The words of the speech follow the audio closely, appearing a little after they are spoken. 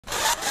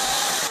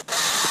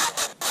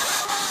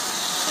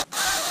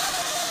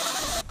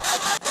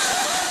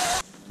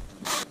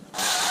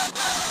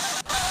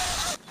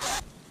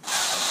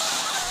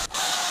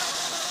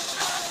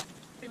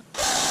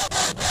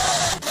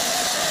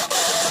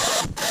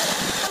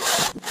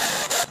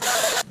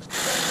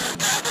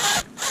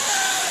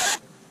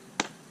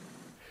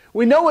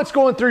We know what's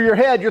going through your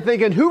head. You're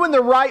thinking, who in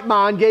their right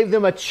mind gave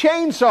them a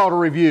chainsaw to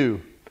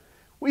review?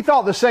 We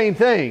thought the same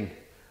thing.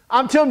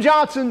 I'm Tim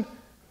Johnson.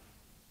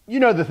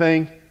 You know the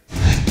thing.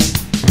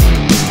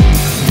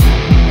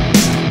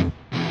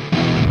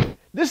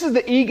 This is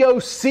the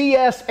Ego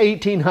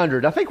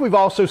CS1800. I think we've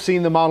also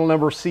seen the model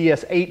number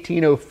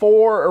CS1804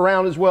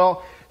 around as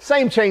well.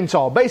 Same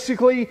chainsaw.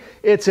 Basically,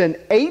 it's an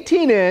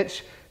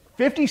 18-inch,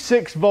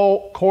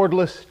 56-volt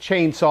cordless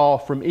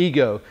chainsaw from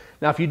Ego.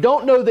 Now, if you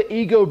don't know the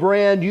Ego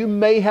brand, you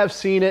may have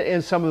seen it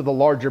in some of the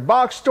larger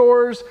box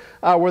stores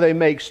where they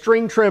make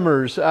string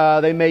trimmers,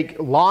 they make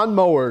lawn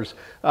mowers,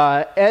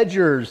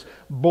 edgers,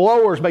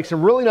 blowers, make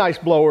some really nice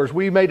blowers.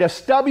 We made a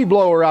stubby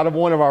blower out of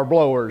one of our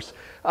blowers.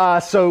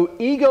 So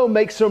Ego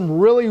makes some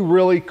really,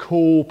 really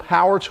cool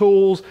power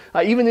tools.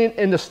 Even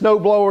in the snow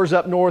blowers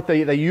up north,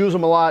 they use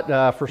them a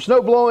lot for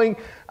snow blowing.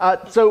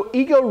 So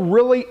Ego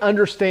really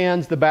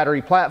understands the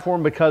battery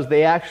platform because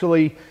they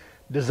actually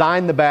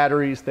design the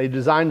batteries, they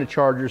design the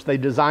chargers, they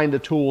design the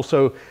tools.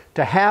 So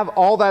to have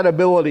all that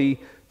ability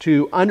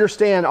to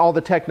understand all the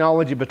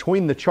technology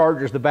between the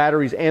chargers, the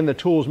batteries, and the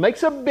tools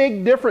makes a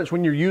big difference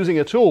when you're using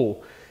a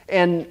tool.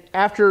 And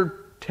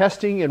after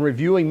testing and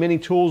reviewing many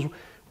tools,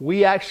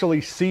 we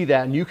actually see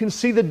that. And you can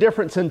see the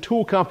difference in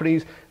tool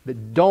companies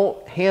that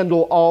don't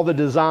handle all the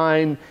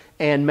design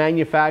and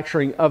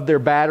manufacturing of their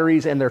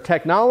batteries and their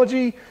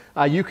technology.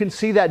 You can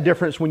see that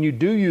difference when you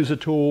do use a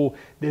tool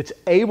that's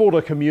able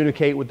to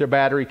communicate with their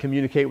battery,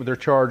 communicate with their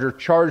charger,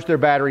 charge their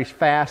batteries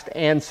fast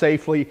and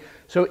safely.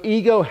 So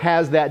Ego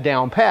has that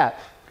down pat.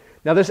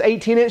 Now this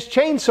 18-inch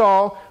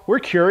chainsaw, we're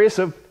curious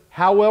of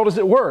how well does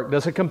it work?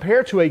 Does it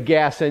compare to a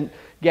gas engined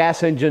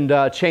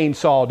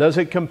chainsaw? Does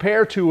it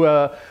compare to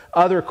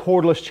other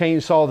cordless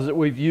chainsaws that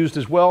we've used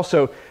as well?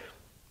 So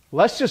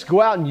let's just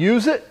go out and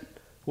use it.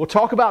 We'll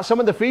talk about some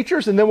of the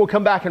features and then we'll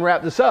come back and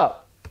wrap this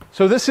up.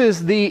 So this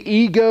is the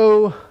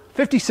Ego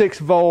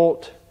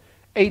 56-volt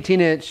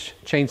 18-inch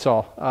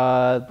chainsaw.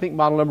 I think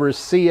model number is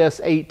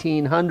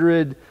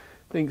CS1800. I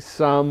think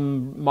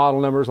some model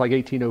numbers like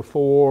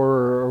 1804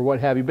 or what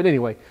have you. But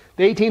anyway,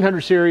 the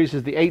 1800 series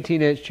is the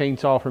 18-inch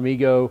chainsaw from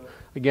Ego.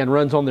 Again,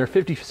 runs on their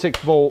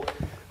 56-volt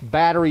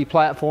battery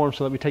platform.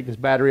 So let me take this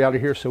battery out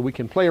of here so we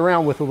can play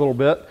around with a little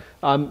bit.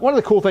 One of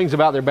the cool things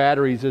about their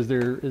batteries is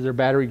their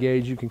battery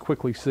gauge. You can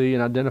quickly see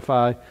and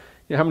identify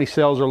how many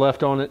cells are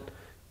left on it.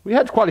 We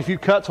had quite a few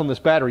cuts on this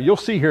battery. You'll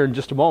see here in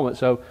just a moment.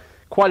 So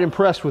quite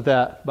impressed with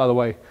that, by the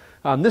way.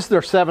 This is their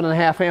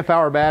 7.5 amp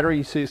hour battery.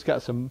 You see it's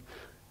got a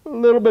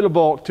little bit of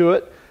bulk to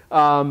it.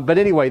 But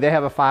anyway, they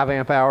have a 5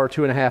 amp hour,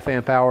 2.5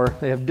 amp hour.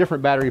 They have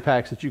different battery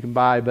packs that you can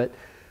buy. But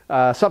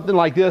something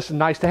like this is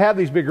nice to have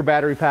these bigger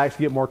battery packs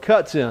to get more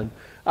cuts in.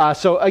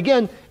 So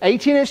again,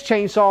 18-inch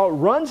chainsaw,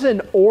 runs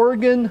an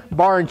Oregon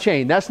bar and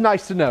chain. That's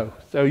nice to know.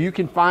 So you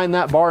can find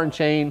that bar and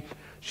chain.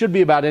 Should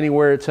be about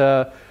anywhere. It's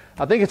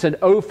I think it's an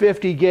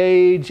 050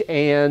 gauge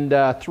and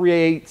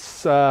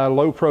 3/8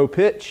 low pro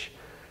pitch.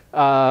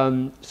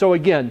 So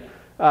again,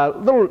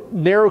 little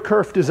narrow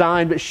kerf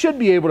design, but should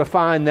be able to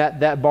find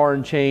that bar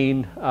and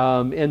chain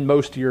in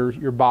most of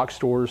your box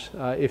stores,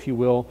 if you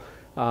will.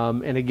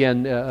 And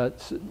again,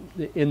 it's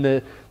in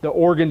the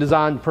Oregon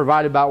design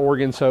provided by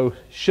Oregon, so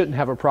shouldn't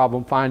have a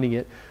problem finding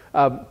it.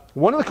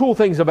 One of the cool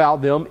things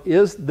about them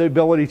is the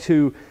ability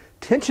to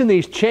tension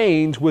these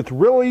chains with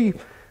really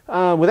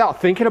without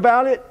thinking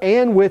about it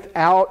and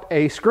without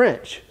a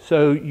scrunch.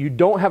 So you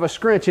don't have a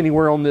scrunch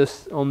anywhere on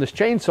this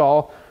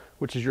chainsaw,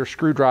 which is your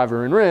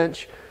screwdriver and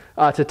wrench,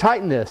 to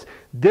tighten this.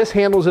 This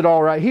handles it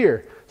all right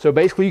here. So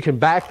basically you can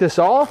back this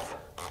off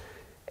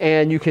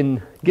and you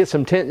can get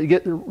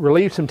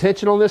relieve some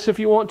tension on this if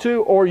you want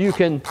to, or you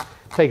can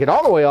take it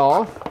all the way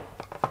off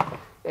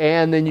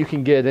and then you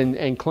can get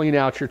and clean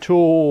out your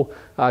tool,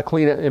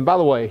 clean it. And by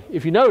the way,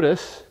 if you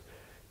notice,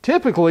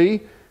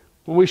 typically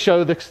when we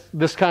show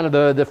this kind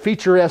of the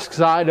feature-esque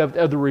side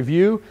of the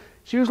review,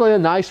 it's usually a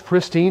nice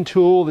pristine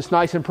tool that's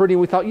nice and pretty. And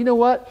we thought, you know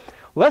what?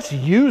 Let's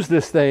use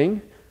this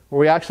thing where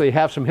we actually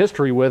have some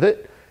history with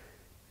it,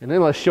 and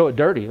then let's show it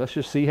dirty. Let's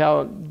just see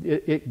how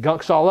it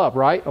gunks all up,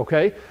 right?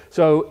 Okay.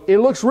 So it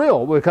looks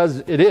real because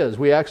it is.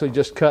 We actually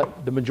just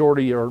cut the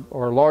majority or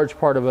a large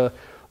part of a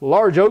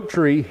large oak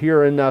tree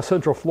here in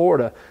Central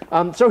Florida.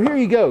 So here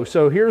you go.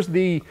 So here's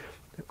the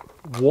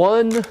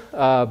one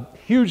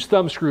huge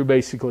thumb screw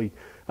basically.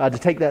 To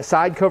take that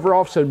side cover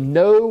off, so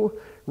no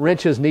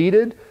wrenches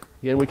needed.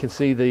 Again, we can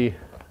see the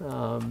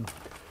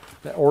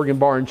Oregon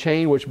bar and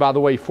chain, which by the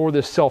way, for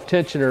this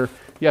self-tensioner,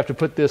 you have to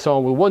put this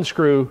on with one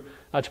screw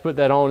to put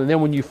that on. And then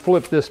when you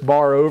flip this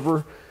bar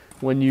over,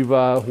 when you've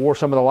wore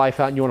some of the life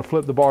out and you want to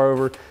flip the bar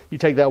over, you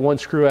take that one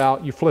screw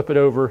out, you flip it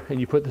over, and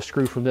you put the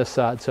screw from this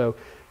side. So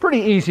pretty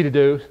easy to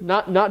do,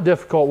 not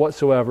difficult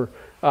whatsoever.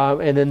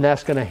 And then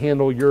that's going to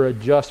handle your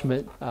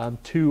adjustment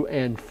to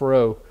and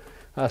fro.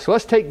 So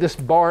let's take this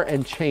bar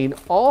and chain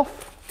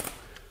off.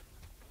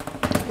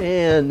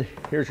 And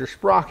here's your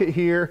sprocket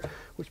here,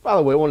 which by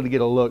the way, I wanted to get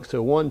a look.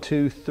 So 1,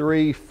 2,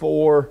 3,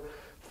 4,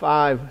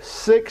 5,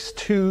 6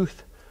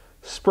 tooth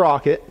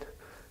sprocket.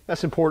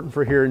 That's important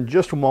for here in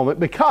just a moment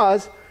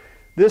because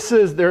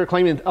they're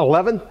claiming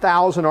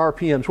 11,000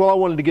 RPMs. Well, I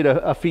wanted to get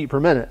a feet per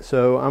minute,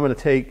 so I'm going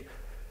to take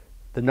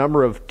the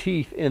number of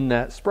teeth in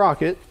that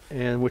sprocket,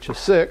 and which is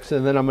 6,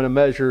 and then I'm going to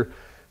measure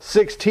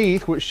 6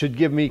 teeth, which should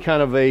give me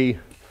kind of a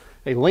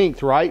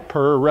length, right,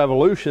 per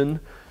revolution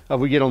of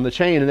we get on the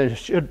chain, and then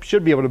it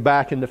should be able to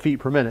back into feet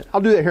per minute.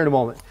 I'll do that here in a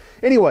moment.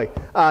 Anyway,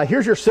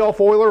 here's your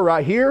self-oiler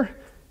right here,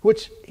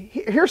 which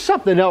here's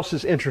something else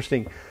that's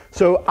interesting.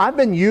 So I've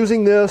been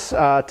using this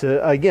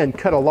to, again,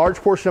 cut a large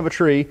portion of a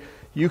tree.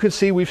 You can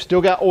see we've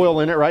still got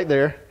oil in it right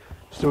there.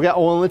 Still got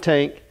oil in the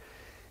tank.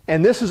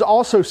 And this is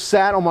also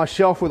sat on my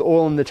shelf with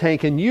oil in the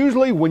tank. And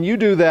usually when you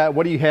do that,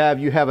 what do you have?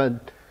 You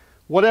have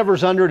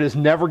whatever's under it is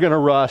never going to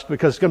rust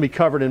because it's going to be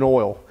covered in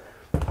oil.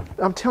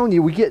 I'm telling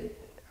you, we get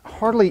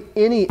hardly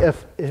any,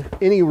 if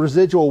any,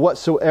 residual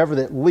whatsoever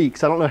that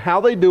leaks. I don't know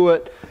how they do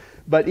it,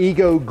 but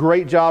Ego,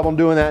 great job on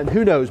doing that. And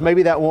who knows,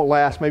 maybe that won't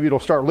last. Maybe it'll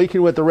start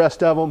leaking with the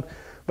rest of them.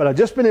 But I've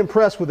just been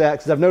impressed with that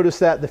because I've noticed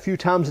that the few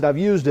times that I've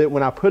used it,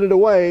 when I put it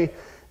away,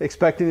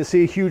 expecting to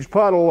see a huge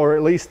puddle or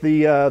at least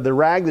the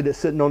rag that it's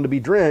sitting on to be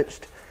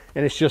drenched,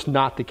 and it's just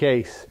not the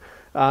case.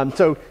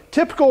 So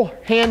typical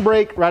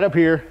handbrake right up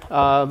here,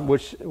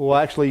 which will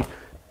actually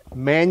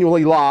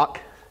manually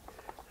lock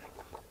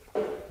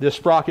this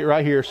sprocket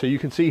right here. So you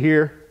can see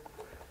here,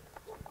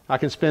 I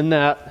can spin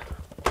that,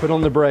 put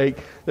on the brake.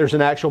 There's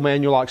an actual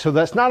manual lock. So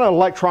that's not an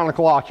electronic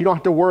lock. You don't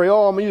have to worry,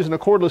 oh, I'm using a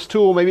cordless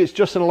tool. Maybe it's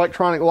just an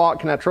electronic lock.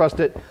 Can I trust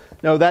it?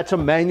 No, that's a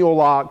manual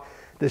lock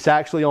that's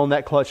actually on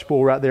that clutch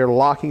spool right there,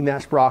 locking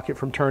that sprocket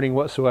from turning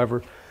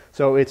whatsoever.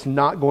 So it's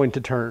not going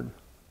to turn.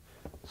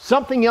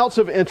 Something else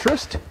of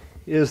interest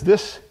is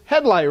this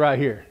headlight right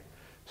here.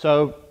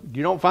 So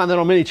you don't find that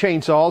on many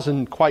chainsaws,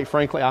 and quite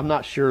frankly, I'm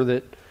not sure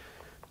that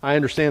I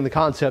understand the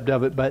concept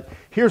of it, but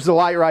here's the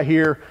light right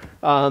here.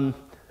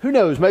 Who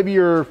knows, maybe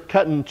you're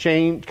cutting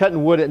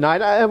wood at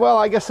night. Well,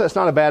 I guess that's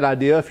not a bad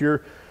idea if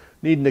you're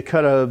needing to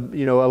cut a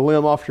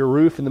limb off your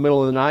roof in the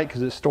middle of the night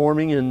because it's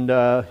storming and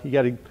you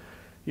got to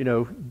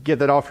get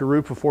that off your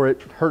roof before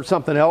it hurts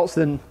something else,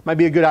 then might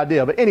be a good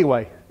idea. But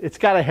anyway, it's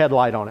got a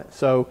headlight on it.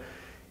 So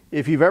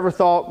if you've ever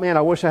thought, man,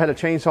 I wish I had a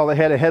chainsaw that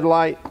had a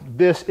headlight,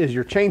 this is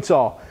your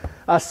chainsaw.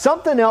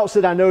 Something else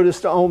that I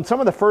noticed on some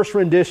of the first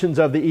renditions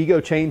of the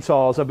Ego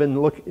chainsaws,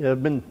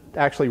 I've been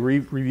actually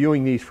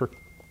reviewing these for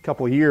a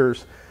couple of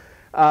years.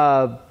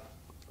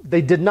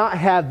 They did not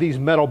have these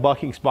metal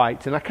bucking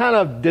spikes, and I kind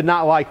of did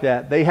not like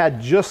that. They had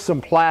just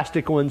some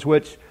plastic ones,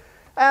 which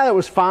it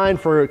was fine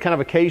for kind of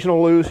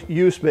occasional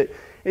use, but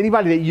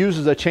anybody that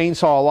uses a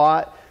chainsaw a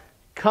lot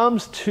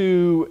comes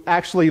to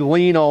actually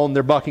lean on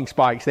their bucking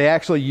spikes. They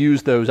actually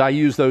use those. I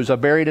use those. I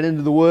buried it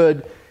into the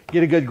wood,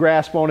 get a good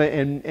grasp on it,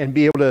 and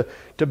be able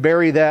to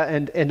bury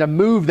that and to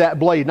move that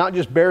blade, not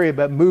just bury it,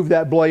 but move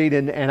that blade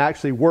and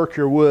actually work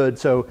your wood.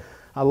 So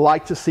I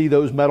like to see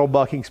those metal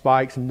bucking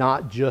spikes,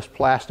 not just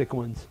plastic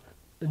ones.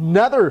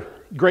 Another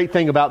great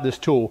thing about this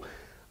tool,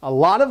 a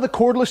lot of the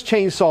cordless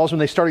chainsaws, when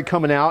they started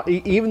coming out,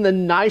 even the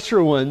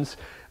nicer ones,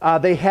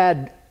 they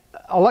had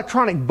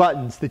electronic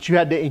buttons that you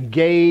had to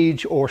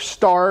engage or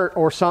start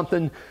or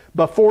something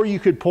before you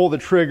could pull the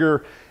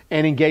trigger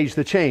and engage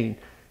the chain.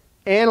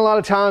 And a lot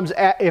of times,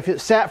 if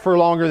it sat for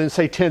longer than,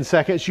 say, 10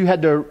 seconds, you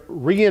had to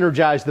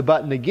re-energize the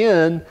button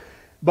again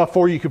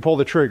before you could pull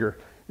the trigger.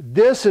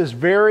 This is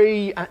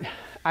very,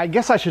 I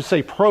guess I should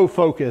say,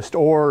 pro-focused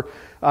or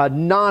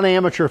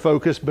non-amateur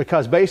focused,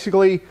 because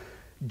basically,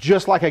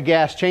 just like a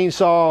gas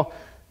chainsaw,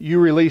 you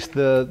release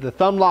the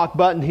thumb lock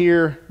button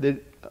here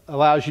that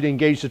allows you to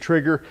engage the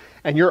trigger,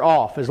 and you're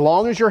off. As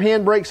long as your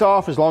handbrake's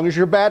off, as long as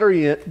your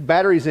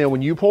battery's in,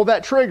 when you pull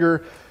that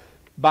trigger,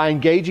 by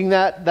engaging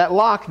that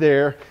lock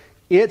there,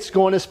 it's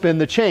going to spin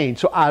the chain.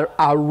 So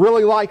I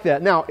really like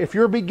that. Now, if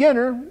you're a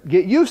beginner,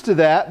 get used to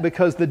that,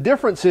 because the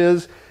difference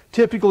is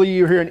typically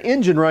you hear an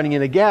engine running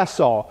in a gas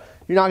saw.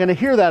 You're not going to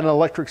hear that in an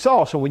electric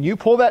saw. So when you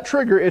pull that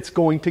trigger, it's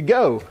going to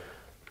go.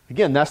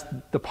 Again, that's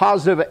the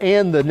positive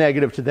and the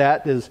negative to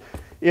that is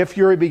if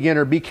you're a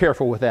beginner, be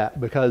careful with that,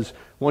 because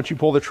once you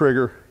pull the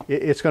trigger,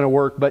 it's going to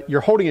work. But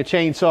you're holding a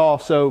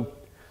chainsaw, so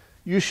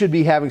you should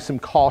be having some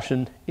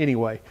caution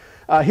anyway.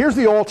 Here's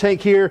the oil tank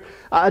here.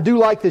 I do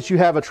like that you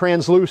have a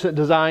translucent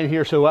design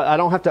here, so I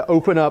don't have to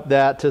open up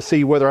that to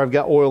see whether I've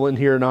got oil in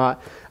here or not.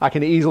 I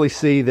can easily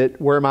see that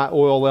where my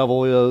oil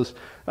level is,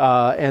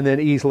 and then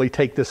easily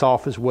take this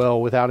off as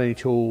well without any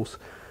tools.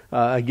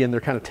 Again, they're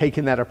kind of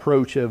taking that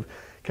approach of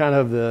kind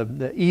of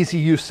the easy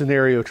use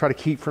scenario, try to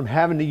keep from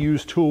having to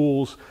use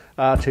tools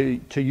to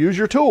use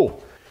your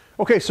tool.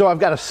 Okay, so I've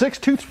got a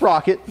 6-tooth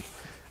sprocket.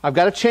 I've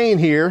got a chain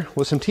here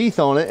with some teeth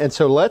on it, and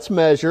so let's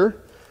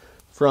measure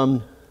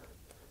from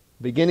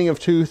beginning of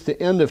tooth to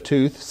end of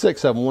tooth,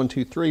 6 of them, 1,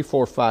 2, 3,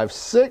 4, 5,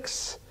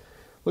 6.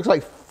 Looks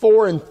like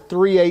 4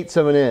 3/8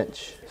 of an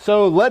inch.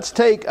 So let's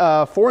take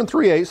 4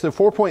 3/8, so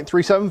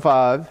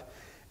 4.375,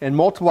 and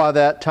multiply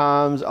that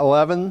times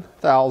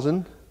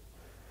 11,000.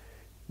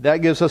 That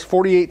gives us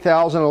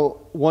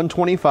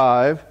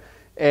 48,125,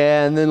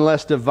 and then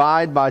let's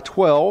divide by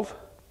 12.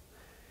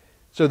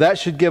 So that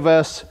should give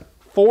us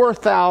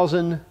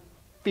 4,000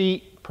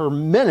 feet per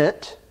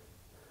minute.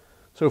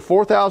 So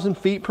 4,000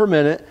 feet per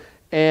minute.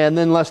 And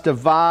then let's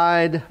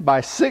divide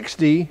by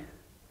 60.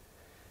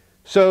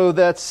 So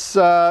that's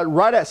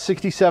right at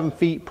 67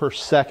 feet per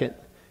second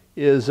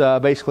is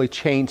basically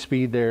chain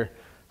speed there.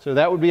 So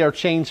that would be our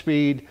chain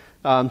speed.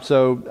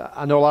 So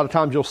I know a lot of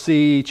times you'll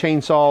see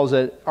chainsaws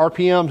at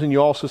RPMs, and you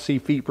also see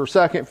feet per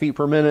second, feet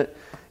per minute.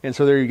 And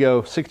so there you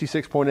go,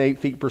 66.8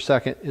 feet per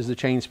second is the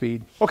chain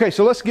speed. Okay,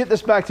 so let's get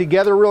this back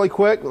together really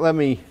quick. Let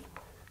me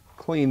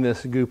clean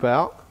this goop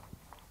out,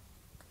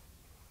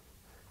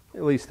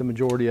 at least the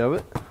majority of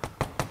it.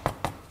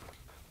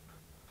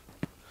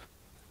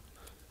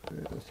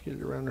 Let's get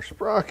it around our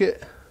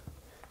sprocket.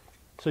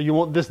 So you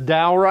want this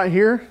dowel right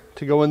here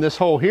to go in this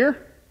hole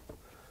here.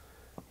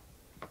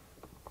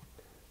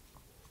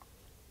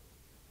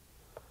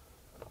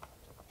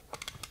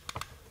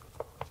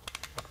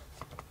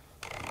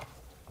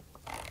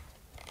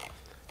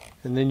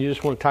 And then you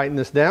just want to tighten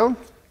this down,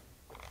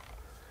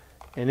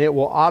 and it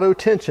will auto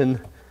tension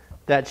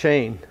that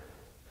chain.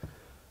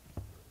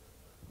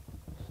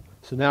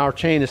 So now our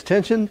chain is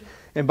tensioned.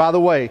 And by the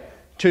way,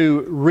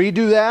 to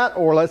redo that,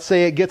 or let's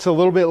say it gets a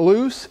little bit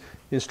loose,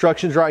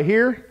 instructions right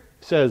here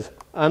says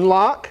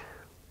unlock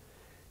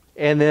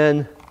and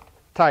then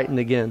tighten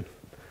again.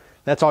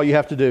 That's all you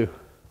have to do,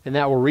 and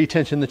that will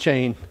retension the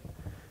chain.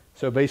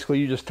 So basically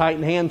you just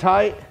tighten hand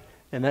tight,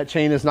 and that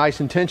chain is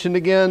nice and tensioned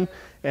again.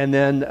 And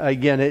then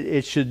again,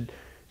 it should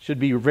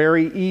be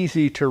very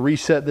easy to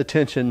reset the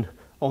tension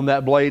on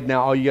that blade.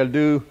 Now all you got to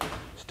do,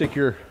 stick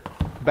your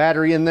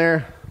battery in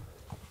there.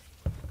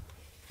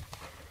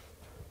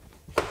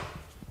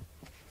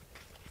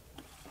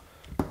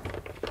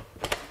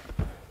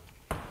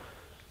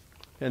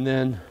 And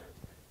then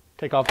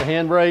take off the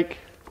handbrake.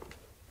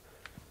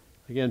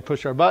 Again,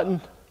 push our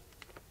button.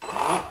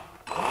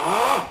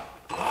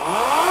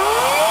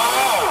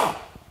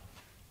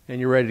 And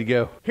you're ready to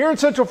go. Here in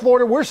Central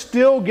Florida, we're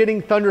still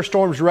getting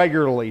thunderstorms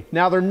regularly.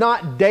 Now they're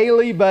not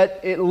daily,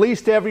 but at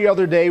least every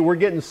other day we're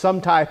getting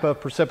some type of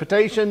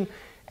precipitation.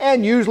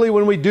 And usually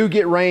when we do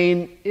get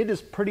rain, it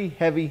is pretty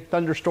heavy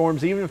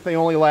thunderstorms. Even if they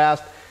only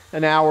last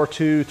an hour,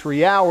 2,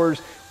 3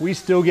 hours, we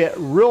still get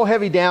real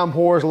heavy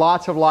downpours,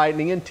 lots of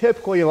lightning, and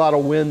typically a lot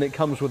of wind that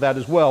comes with that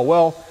as well.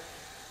 Well,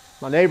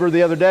 my neighbor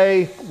the other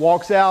day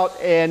walks out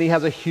and he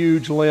has a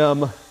huge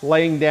limb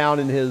laying down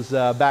in his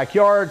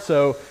backyard.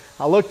 So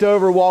I looked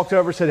over, walked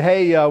over, said,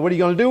 hey, what are you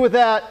going to do with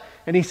that?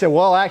 And he said,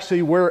 well,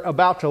 actually, we're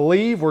about to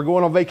leave. We're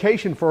going on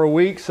vacation for a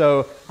week,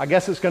 so I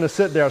guess it's going to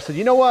sit there. I said,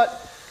 you know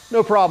what?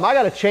 No problem. I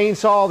got a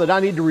chainsaw that I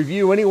need to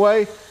review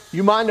anyway.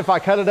 You mind if I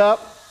cut it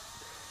up?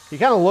 He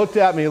kind of looked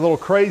at me a little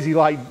crazy,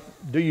 like,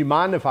 do you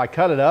mind if I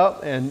cut it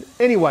up? And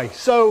anyway,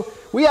 so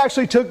we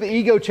actually took the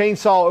Ego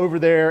chainsaw over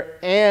there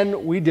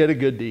and we did a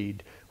good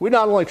deed. We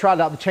not only tried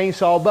out the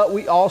chainsaw, but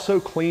we also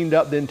cleaned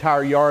up the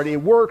entire yard.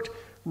 It worked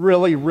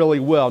really, really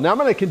well. Now I'm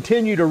going to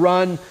continue to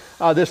run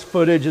this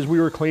footage as we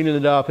were cleaning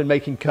it up and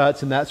making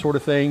cuts and that sort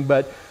of thing,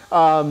 but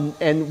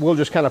and we'll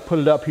just kind of put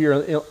it up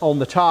here on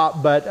the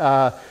top.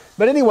 But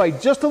anyway,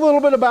 just a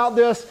little bit about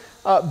this.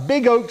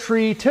 Big oak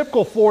tree,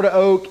 typical Florida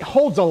oak,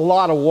 holds a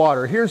lot of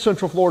water. Here in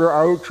Central Florida,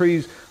 our oak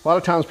trees, a lot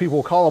of times people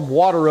will call them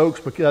water oaks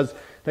because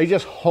they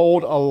just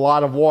hold a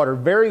lot of water.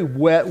 Very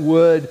wet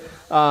wood,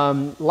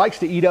 likes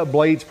to eat up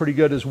blades pretty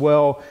good as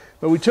well.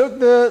 But we took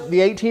the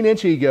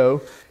 18-inch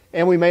Ego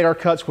and we made our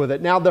cuts with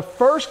it. Now the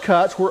first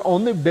cuts were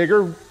on the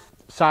bigger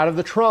side of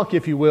the trunk,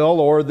 if you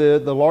will, or the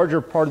larger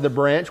part of the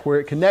branch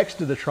where it connects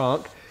to the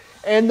trunk.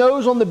 And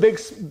those on the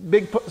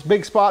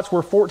big spots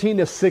were 14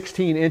 to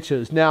 16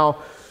 inches. Now,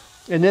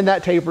 and then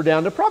that tapered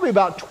down to probably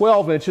about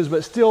 12 inches,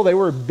 but still they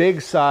were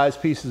big size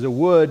pieces of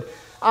wood.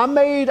 I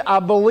made, I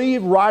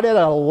believe, right at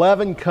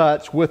 11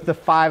 cuts with the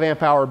 5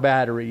 amp hour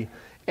battery,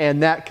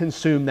 and that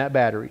consumed that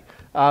battery.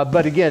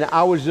 But again,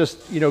 I was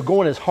just,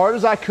 going as hard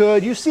as I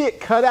could. You see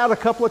it cut out a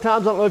couple of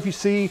times. I don't know if you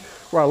see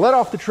where I let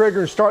off the trigger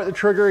and start the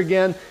trigger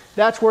again.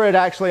 That's where it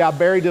actually, I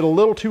buried it a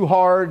little too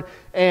hard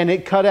and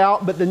it cut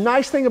out. But the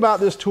nice thing about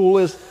this tool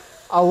is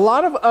a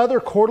lot of other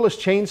cordless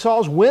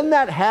chainsaws, when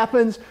that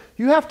happens,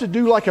 you have to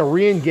do like a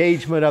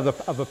re-engagement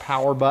of a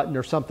power button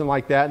or something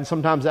like that. And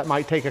sometimes that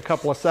might take a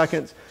couple of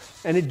seconds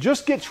and it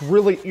just gets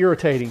really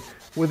irritating.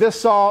 With this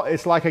saw,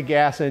 it's like a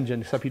gas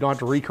engine, except you don't have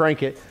to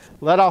re-crank it.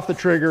 Let off the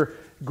trigger,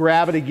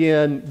 grab it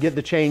again, get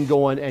the chain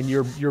going, and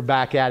you're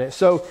back at it.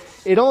 So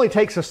it only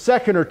takes a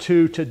second or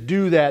two to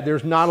do that.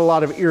 There's not a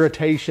lot of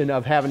irritation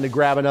of having to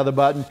grab another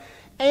button.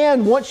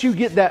 And once you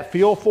get that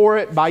feel for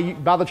it, by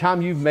the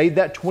time you've made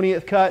that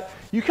 20th cut,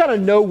 you kind of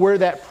know where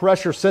that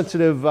pressure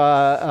sensitive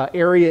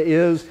area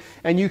is,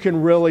 and you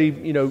can really,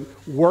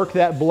 work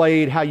that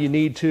blade how you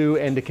need to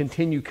and to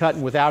continue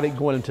cutting without it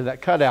going into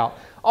that cutout.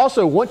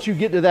 Also, once you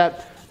get to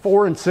that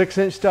 4 and 6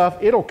 inch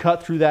stuff, it'll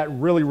cut through that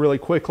really, really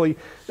quickly.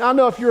 Now, I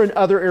know if you're in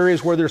other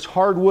areas where there's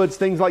hardwoods,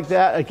 things like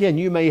that, again,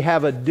 you may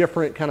have a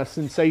different kind of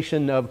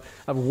sensation of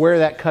where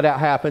that cutout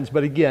happens.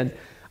 But again,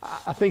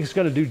 I think it's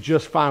going to do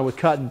just fine with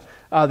cutting.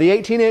 The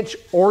 18-inch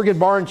Oregon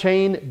barn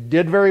chain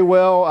did very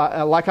well.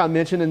 Like I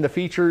mentioned in the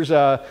features,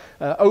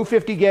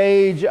 050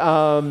 gauge,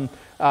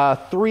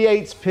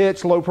 3/8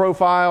 pitch, low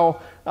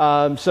profile,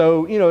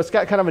 So, you know, it's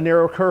got kind of a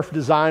narrow kerf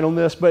design on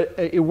this, but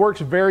it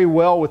works very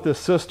well with this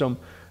system.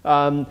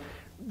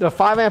 The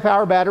 5 amp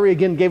hour battery,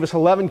 again, gave us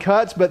 11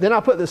 cuts, but then I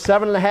put the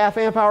 7.5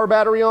 amp hour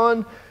battery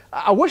on.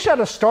 I wish I'd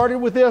have started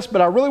with this,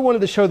 but I really wanted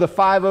to show the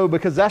 5.0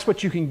 because that's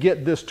what you can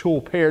get this tool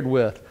paired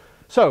with.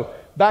 So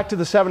back to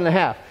the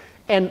 7.5.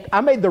 And I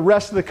made the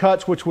rest of the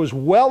cuts, which was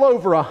well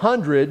over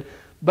 100,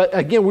 but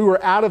again, we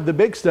were out of the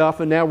big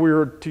stuff, and now we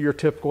were to your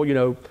typical, you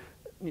know,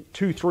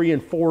 2, 3,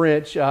 and 4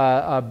 inch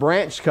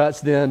branch cuts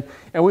then,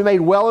 and we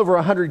made well over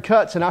 100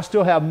 cuts, and I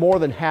still have more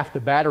than half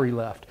the battery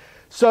left.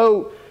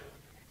 So,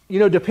 you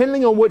know,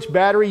 depending on which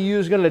battery you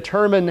use is going to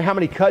determine how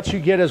many cuts you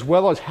get, as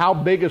well as how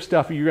big of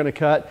stuff you're going to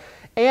cut.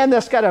 And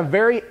that's got a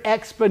very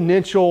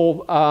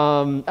exponential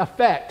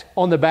effect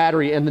on the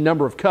battery and the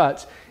number of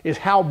cuts is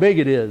how big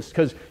it is.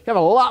 Because you have a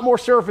lot more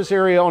surface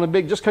area on a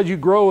big, just because you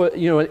grow it,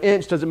 you know, an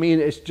inch doesn't mean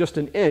it's just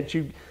an inch.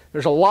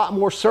 There's a lot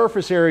more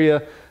surface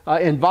area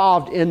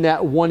involved in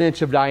that 1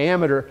 inch of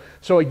diameter.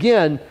 So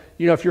again,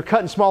 you know, if you're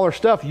cutting smaller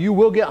stuff, you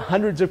will get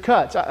hundreds of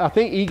cuts. I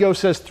think Ego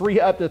says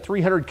up to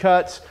 300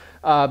 cuts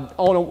on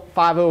a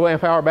 5.0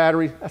 amp hour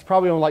battery. That's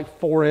probably on like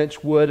 4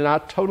 inch wood, and I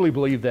totally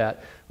believe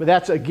that. But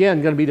that's,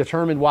 again, going to be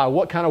determined by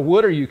what kind of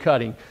wood are you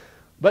cutting.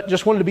 But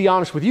just wanted to be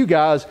honest with you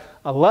guys,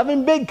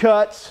 11 big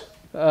cuts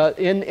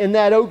in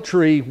that oak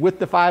tree with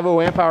the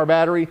 5.0 amp hour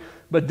battery,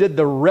 but did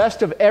the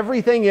rest of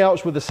everything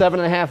else with the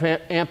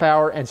 7.5 amp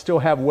hour and still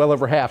have well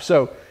over half.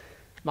 So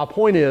my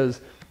point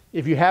is,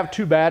 if you have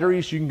 2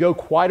 batteries, you can go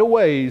quite a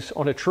ways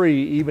on a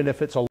tree, even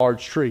if it's a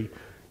large tree.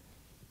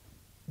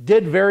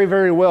 Did very,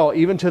 very well,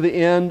 even to the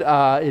end.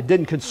 It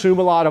didn't consume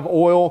a lot of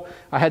oil.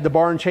 I had the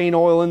bar and chain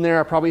oil in there.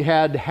 I probably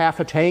had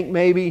half a tank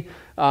maybe.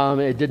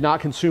 It did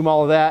not consume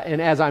all of that.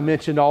 And as I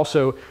mentioned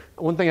also,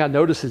 one thing I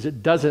noticed is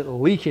it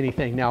doesn't leak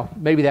anything. Now,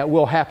 maybe that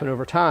will happen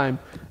over time,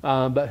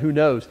 but who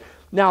knows.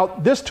 Now,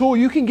 this tool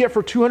you can get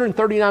for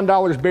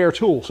 $239 bare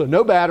tool. So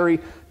no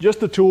battery, just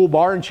the tool,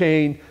 bar and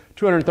chain,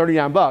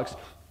 239 bucks.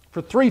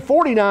 For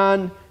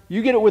 $349,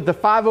 you get it with the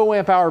 5.0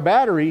 amp hour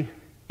battery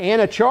and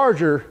a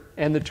charger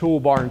and the tool,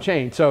 bar and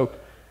chain. So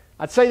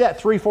I'd say that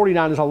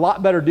 $349 is a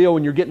lot better deal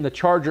when you're getting the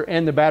charger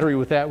and the battery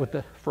with that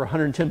for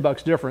 110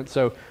 bucks difference.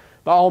 So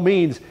by all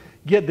means,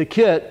 get the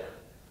kit.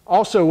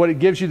 Also, what it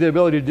gives you the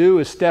ability to do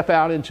is step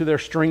out into their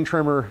string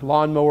trimmer,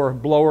 lawnmower,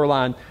 blower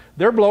line.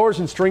 Their blowers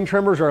and string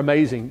trimmers are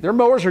amazing. Their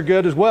mowers are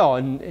good as well,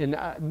 and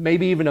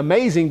maybe even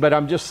amazing, but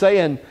I'm just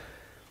saying,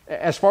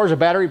 as far as a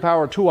battery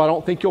powered tool, I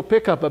don't think you'll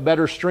pick up a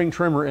better string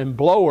trimmer and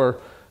blower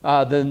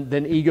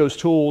than Ego's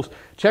tools.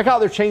 Check out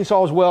their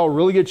chainsaw as well.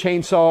 Really good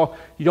chainsaw.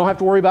 You don't have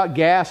to worry about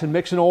gas and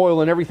mixing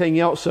oil and everything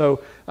else.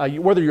 So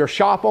whether you're a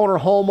shop owner,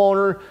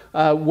 homeowner,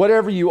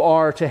 whatever you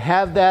are, to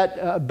have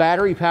that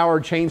battery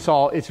powered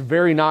chainsaw, it's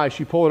very nice.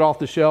 You pull it off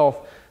the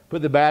shelf,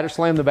 put the battery,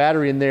 slam the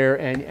battery in there,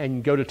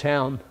 and go to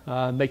town.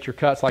 Make your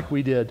cuts like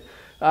we did.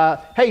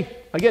 Hey,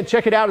 again,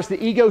 check it out. It's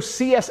the Ego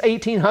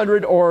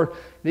CS1800 or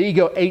the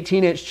Ego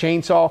 18-inch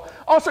chainsaw.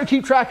 Also,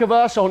 keep track of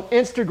us on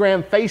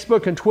Instagram,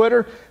 Facebook, and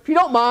Twitter. If you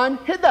don't mind,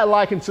 hit that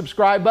like and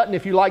subscribe button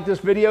if you like this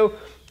video.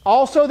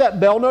 Also, that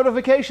bell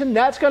notification,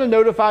 that's going to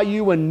notify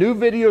you when new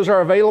videos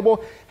are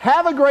available.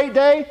 Have a great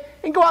day,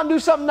 and go out and do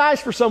something nice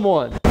for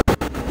someone.